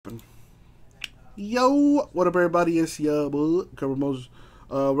Yo, what up, everybody? It's your boy, Cover Moses.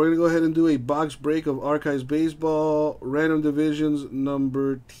 We're gonna go ahead and do a box break of Archives Baseball, Random Divisions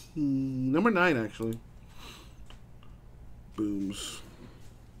number 9, actually. Booms.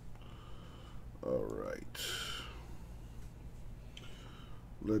 All right.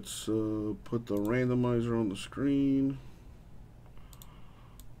 Let's put the randomizer on the screen.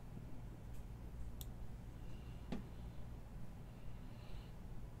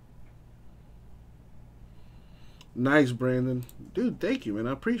 Nice, Brandon. Dude, thank you, man.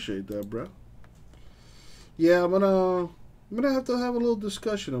 I appreciate that, bro. Yeah, I'm gonna have to have a little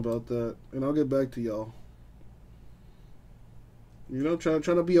discussion about that, and I'll get back to y'all. You know, trying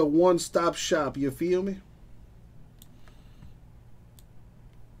to be a one-stop shop. You feel me?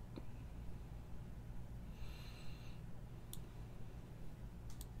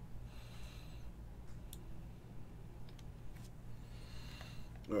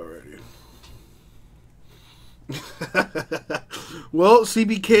 Alrighty. Well,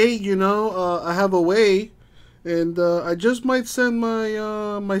 CBK, you know, I have a way, and I just might send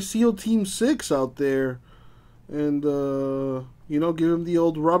my my SEAL Team 6 out there, and you know, give him the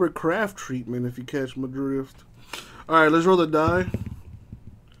old Robert Kraft treatment, if you catch my drift. All right, let's roll the die.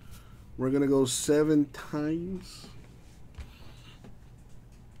 We're gonna go 7 times.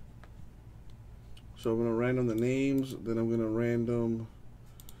 So I'm gonna random the names, then I'm gonna random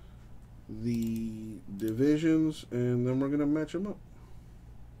the divisions, and then we're gonna match them up.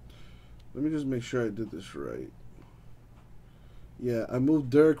 Let me just make sure I did this right. Yeah, I moved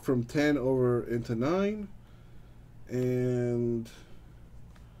Dirk from 10 over into 9, and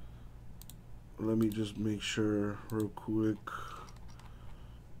let me just make sure real quick.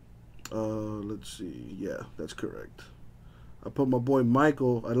 Let's see. Yeah, that's correct. I put my boy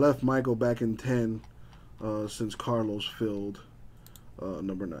Michael. I left Michael back in 10 since Carlos filled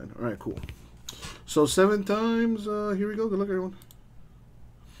number 9. All right, cool. So 7 times. Here we go. Good luck, everyone.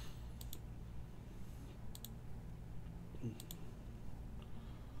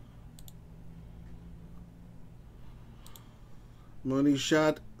 Money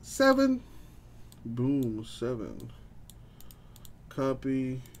shot 7. Boom, 7.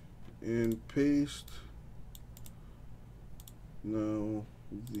 Copy and paste. Now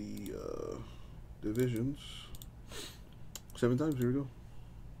the divisions. 7 times. Here we go.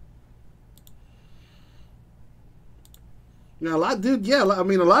 Now, a lot, dude. Yeah, I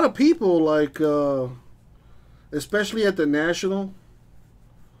mean, a lot of people like, especially at the National.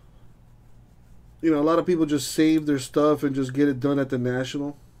 You know, a lot of people just save their stuff and just get it done at the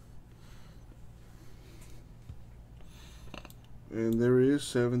National. And there is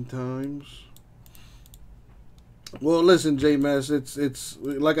 7 times. Well, listen, J-Mass, it's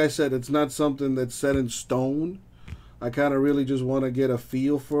like I said, it's not something that's set in stone. I kind of really just want to get a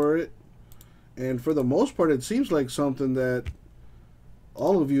feel for it. And for the most part, it seems like something that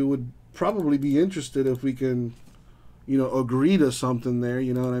all of you would probably be interested if we can, you know, agree to something there,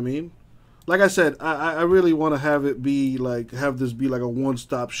 you know what I mean? Like I said, I really want to have it be like, have this be like a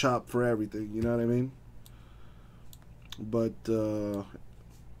one-stop shop for everything, you know what I mean? But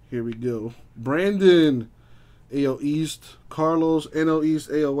here we go. Brandon, AL East. Carlos, NL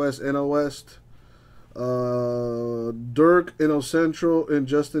East, AL West, NL West. Dirk, NL Central, and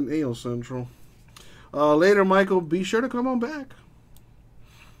Justin, AL Central. Later, Michael, be sure to come on back.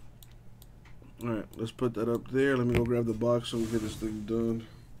 Alright, let's put that up there. Let me go grab the box so we get this thing done.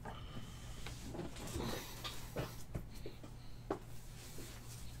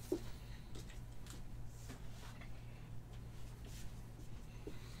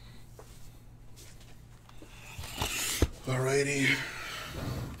 Alrighty.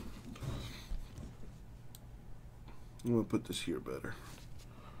 I'm going to put this here better.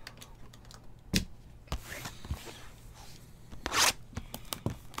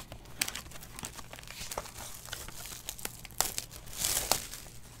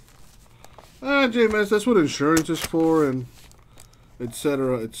 J-Mass, that's what insurance is for, and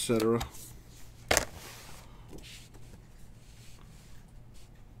etc., etc.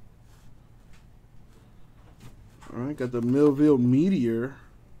 Alright, got the Millville Meteor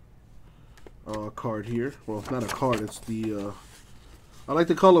card here. Well, it's not a card, it's the, I like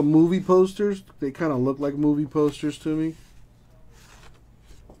to call them movie posters. They kind of look like movie posters to me.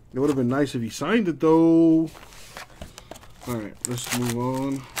 It would have been nice if he signed it, though. Alright, let's move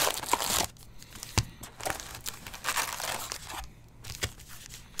on.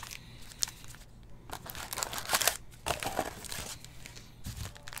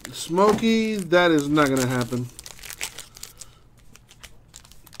 Smokey, that is not going to happen.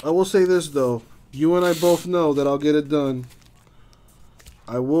 I will say this, though. You and I both know that I'll get it done.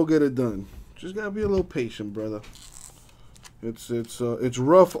 I will get it done. Just gotta be a little patient, brother. It's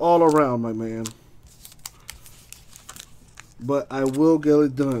rough all around, my man. But I will get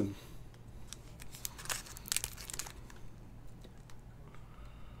it done.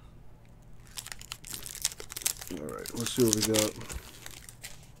 All right, let's see what we got.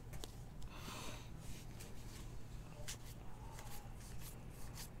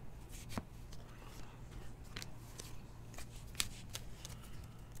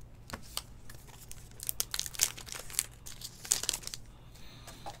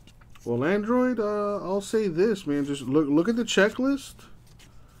 Well, Android, I'll say this, man. Just look at the checklist,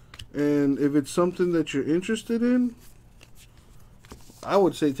 and if it's something that you're interested in, I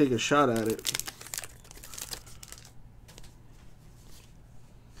would say take a shot at it.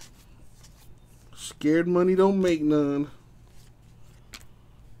 Scared money don't make none.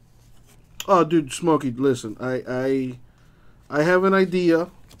 Oh, dude, Smokey, listen. I have an idea,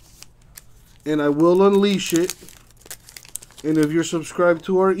 and I will unleash it. And if you're subscribed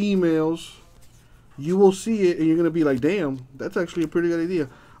to our emails, you will see it, and you're going to be like, damn, that's actually a pretty good idea.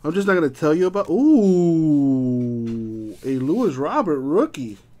 I'm just not going to tell you about... Ooh, a Lewis Robert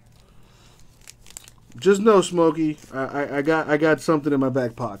rookie. Just know, Smokey, I got something in my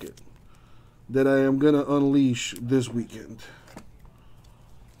back pocket that I am going to unleash this weekend.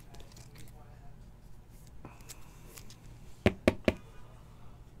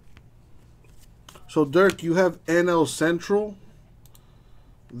 So, Dirk, you have NL Central.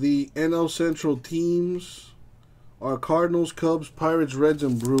 The NL Central teams are Cardinals, Cubs, Pirates, Reds,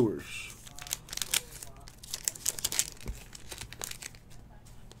 and Brewers.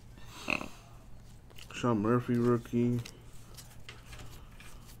 Sean Murphy rookie.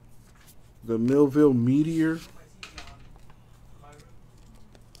 The Millville Meteor.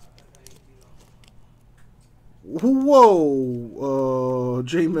 Whoa,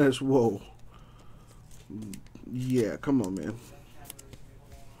 J-Mess, whoa. Yeah, come on, man.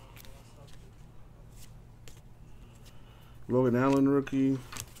 Logan Allen rookie.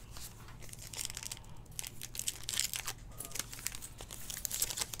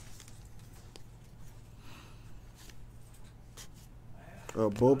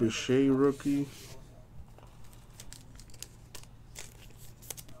 Bo Bichette rookie.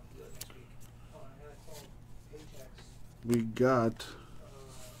 We got,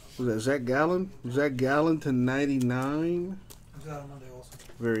 was that Zach Gallen? Zach Gallen to 99.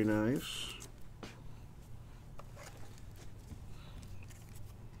 Very nice.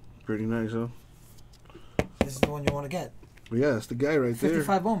 Pretty nice, huh? This is the one you want to get. Yeah, that's the guy right 55 there.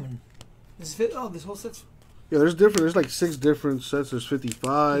 55 Bowman. This is this whole set's... Yeah, there's different. There's like 6 different sets. There's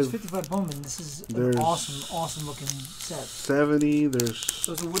 55. There's 55 Bowman. This is an awesome looking set. 70. There's...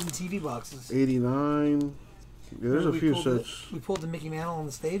 Those are wooden TV boxes. 89. Yeah, there's a few sets. We pulled the Mickey Mantle on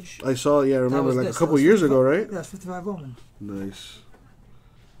the stage. I saw, yeah, I remember like a couple years ago, right? Yeah, that's 55 Bowman. Nice.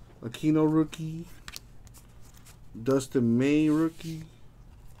 Aquino rookie. Dustin May rookie.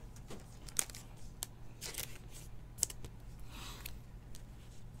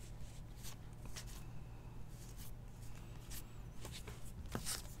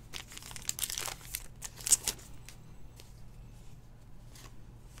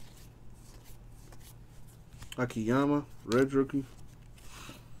 Akiyama, Reds rookie.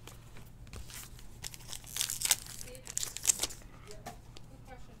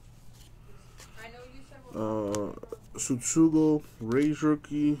 Sutsugo, Rays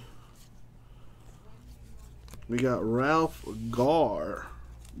rookie. We got Ralph Garr,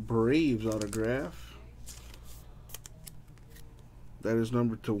 Braves autograph. That is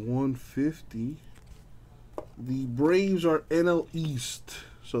numbered to 150. The Braves are NL East,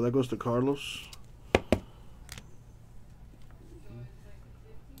 so that goes to Carlos.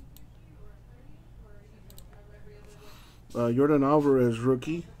 Yordan Alvarez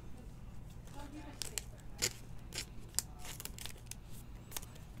rookie.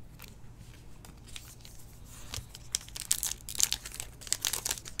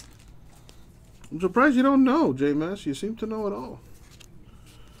 I'm surprised you don't know, J-Mass. You seem to know it all.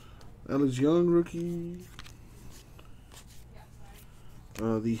 Alex Young rookie.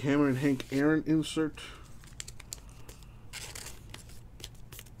 The Hammer and Hank Aaron insert.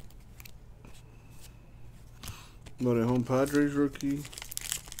 Home Padres rookie.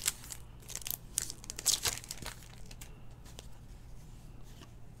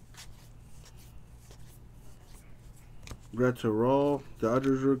 Graterol,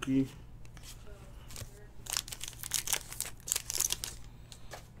 Dodgers rookie.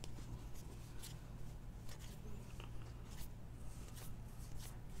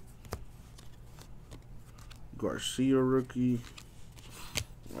 Garcia rookie.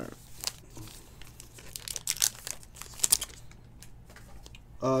 All right.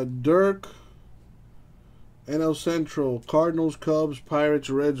 Dirk, NL Central, Cardinals, Cubs, Pirates,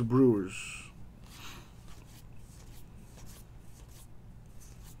 Reds, Brewers.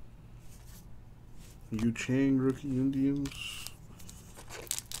 Yu Chang, rookie, Indians.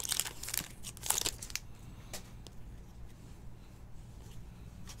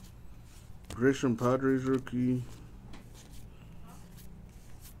 Grisham, Padres, rookie.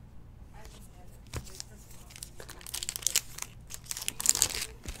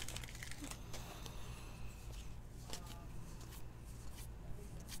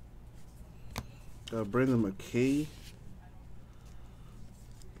 Brandon McKay,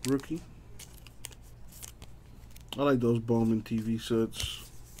 rookie. I like those Bowman TV sets.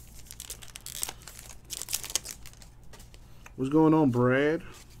 What's going on, Brad?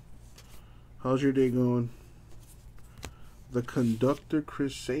 How's your day going? The Conductor,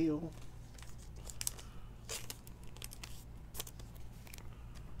 Chris Sale.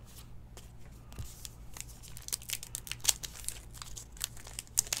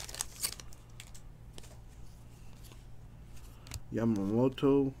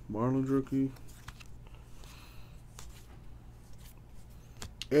 Yamamoto, Marlins rookie.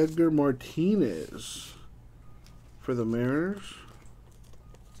 Edgar Martinez for the Mariners.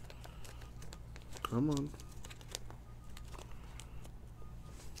 Come on.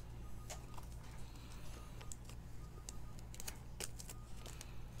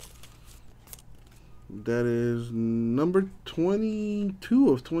 That is number 22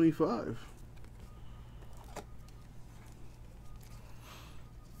 of 25.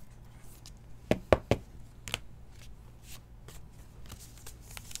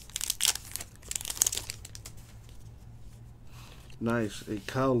 Nice. A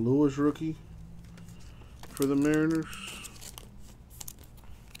Kyle Lewis rookie for the Mariners.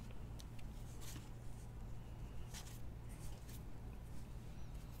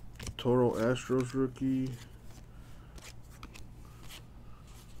 Toro Astros rookie.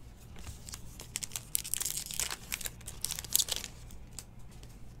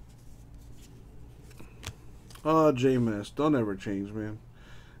 Oh, J-Mass. Don't ever change, man.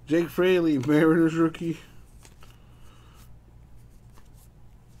 Jake Fraley, Mariners rookie.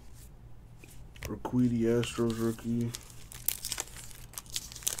 Urquidy, Astros rookie.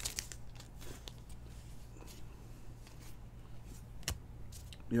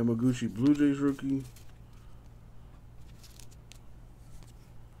 Yamaguchi, Blue Jays rookie.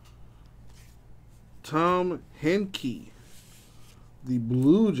 Tom Henke, the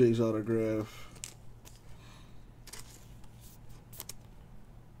Blue Jays autograph.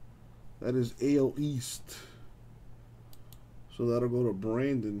 That is AL East. So that'll go to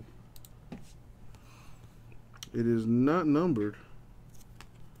Brandon. It is not numbered,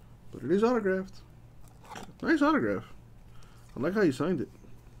 but it is autographed. Nice autograph. I like how he signed it.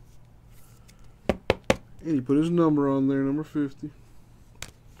 And he put his number on there, number 50.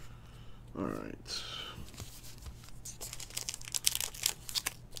 All right.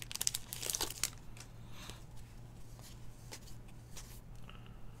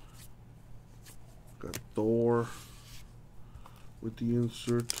 Got Thor with the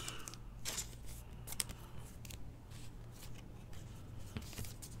insert.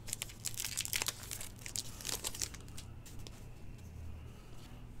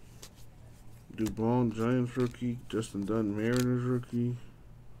 Dubon, Giants rookie. Justin Dunn, Mariners rookie.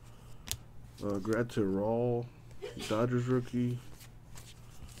 Gratterall, Dodgers rookie.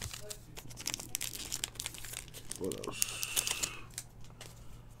 What else?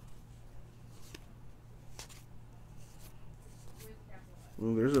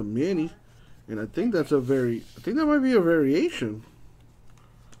 Well, there's a mini, and I think that's a I think that might be a variation.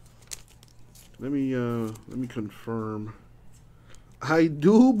 Let me confirm. I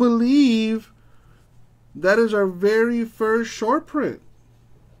do believe that is our very first short print.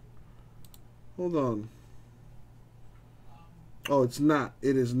 Hold on. Oh, it's not.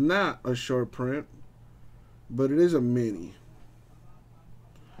 It is not a short print, but it is a mini.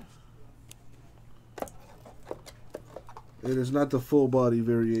 It is not the full body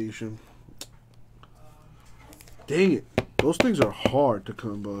variation. Dang it. Those things are hard to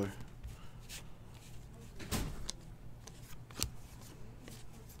come by.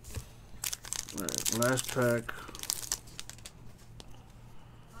 Alright, last pack.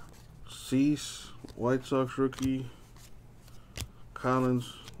 Cease, White Sox rookie.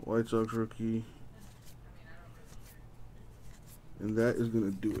 Collins, White Sox rookie. And that is going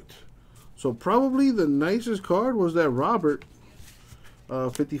to do it. So probably the nicest card was that Robert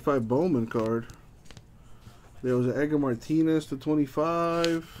 55 Bowman card. There was an Edgar Martinez to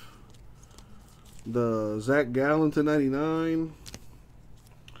 25. The Zach Gallen to 99.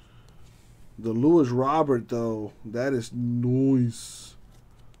 The Lewis Robert, though, that is nice.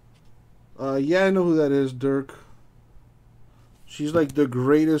 Yeah, I know who that is, Dirk. She's like the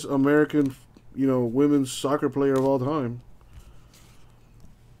greatest American, women's soccer player of all time.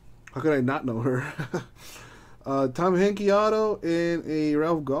 How could I not know her? Tom Henke auto and a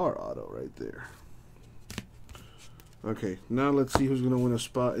Ralph Garr auto right there. Okay, now let's see who's going to win a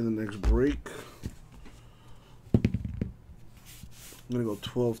spot in the next break. I'm going to go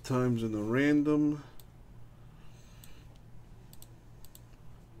 12 times in the random.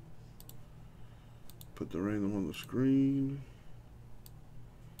 Put the random on the screen.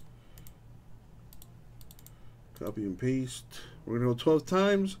 Copy and paste. We're going to go 12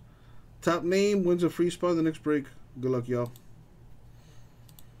 times. Top name wins a free spot in the next break. Good luck, y'all.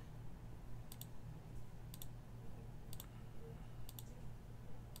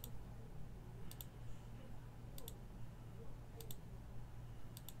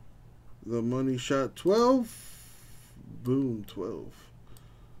 The money shot 12. Boom, 12.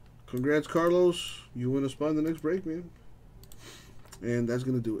 Congrats, Carlos. You win a spot in the next break, man. And that's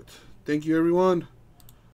going to do it. Thank you, everyone.